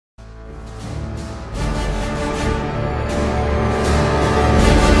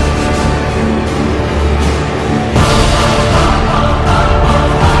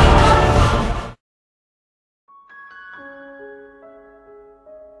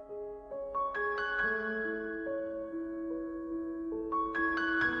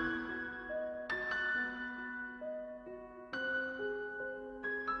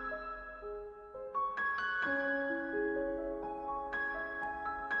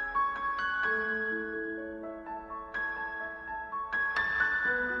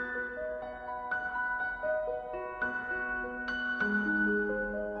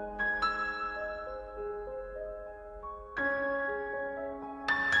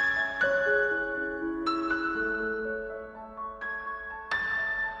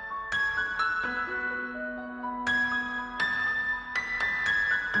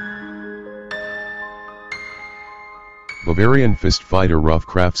Bavarian fist fighter rough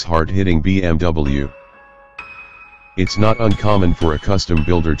crafts hard-hitting BMW. It's not uncommon for a custom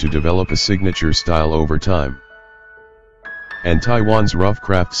builder to develop a signature style over time. And Taiwan's rough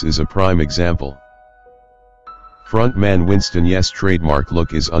crafts is a prime example. Frontman Winston Yes' trademark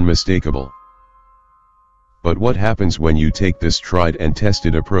look is unmistakable. But what happens when you take this tried and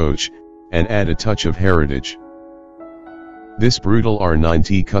tested approach, and add a touch of heritage? This brutal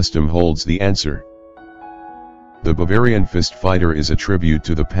R9T custom holds the answer. The Bavarian fist fighter is a tribute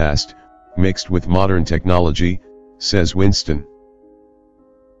to the past, mixed with modern technology, says Winston.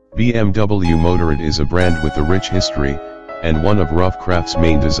 BMW Motorrad is a brand with a rich history, and one of Rough Craft's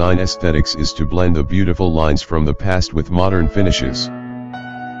main design aesthetics is to blend the beautiful lines from the past with modern finishes.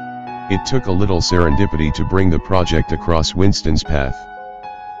 It took a little serendipity to bring the project across Winston's path.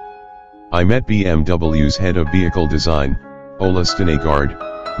 I met BMW's head of vehicle design, Ola Stenegard,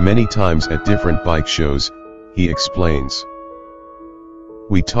 many times at different bike shows, he explains.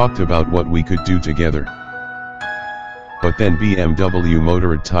 We talked about what we could do together. But then BMW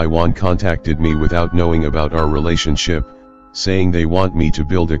Motorrad Taiwan contacted me without knowing about our relationship, saying they want me to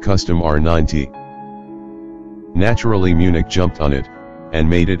build a custom R9T. Naturally Munich jumped on it, and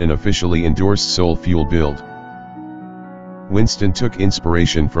made it an officially endorsed Soul Fuel build. Winston took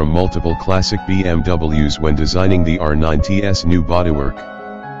inspiration from multiple classic BMWs when designing the R9T's new bodywork.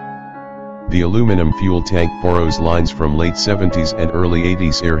 The aluminum fuel tank borrows lines from late 70s and early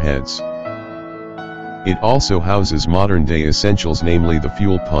 80s airheads. It also houses modern-day essentials, namely the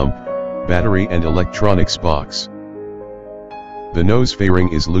fuel pump, battery and electronics box. The nose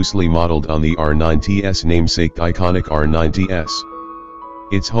fairing is loosely modeled on the R9T's namesake iconic R9TS.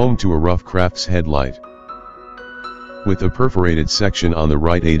 It's home to a Rough Crafts headlight, with a perforated section on the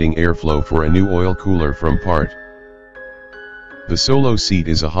right aiding airflow for a new oil cooler from part. The solo seat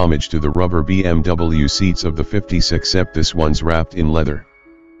is a homage to the rubber BMW seats of the 50s, except this one's wrapped in leather.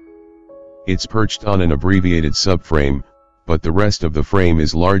 It's perched on an abbreviated subframe, but the rest of the frame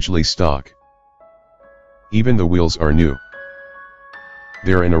is largely stock. Even the wheels are new.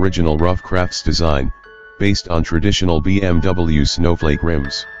 They're an original Rough Crafts design, based on traditional BMW snowflake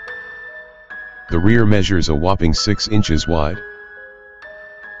rims. The rear measures a whopping 6 inches wide.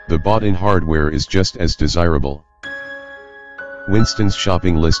 The bought-in hardware is just as desirable. Winston's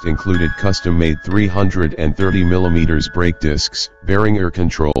shopping list included custom-made 330mm brake discs, bearing air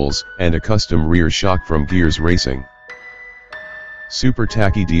controls, and a custom rear shock from Gears Racing. Super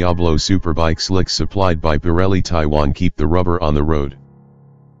tacky Diablo superbike slicks supplied by Pirelli Taiwan keep the rubber on the road.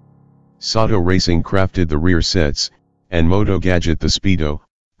 Sato Racing crafted the rear sets, and Moto Gadget the speedo,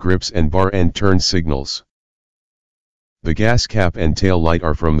 grips and bar end turn signals. The gas cap and tail light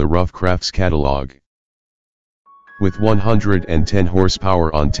are from the Rough Crafts catalog. With 110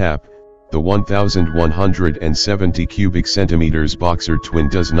 horsepower on tap, the 1170 cubic centimeters Boxer twin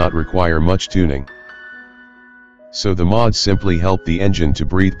does not require much tuning. So the mods simply help the engine to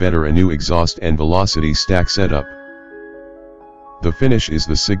breathe better. A new exhaust and velocity stack setup. The finish is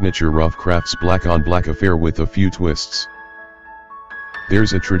the signature Rough Crafts black on black affair with a few twists.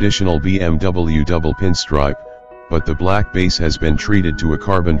 There's a traditional BMW double pinstripe, but the black base has been treated to a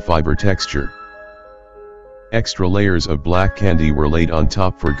carbon fiber texture. Extra layers of black candy were laid on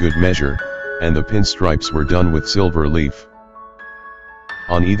top for good measure, and the pinstripes were done with silver leaf.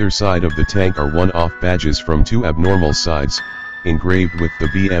 On either side of the tank are one-off badges from 2 abnormal sides, engraved with the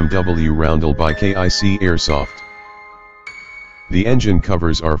BMW roundel by KIC Airsoft. The engine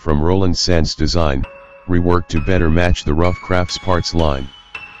covers are from Roland Sands design, reworked to better match the Rough Crafts parts line.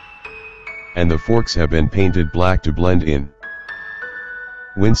 And the forks have been painted black to blend in.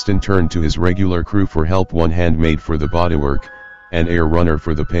 Winston turned to his regular crew for help, one handmade for the bodywork, and air runner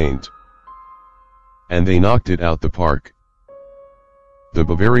for the paint. And they knocked it out the park. The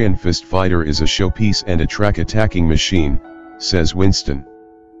Bavarian fist fighter is a showpiece and a track-attacking machine, says Winston.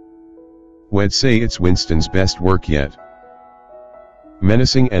 We'd say it's Winston's best work yet.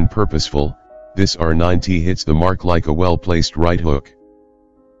 Menacing and purposeful, this R9T hits the mark like a well-placed right hook.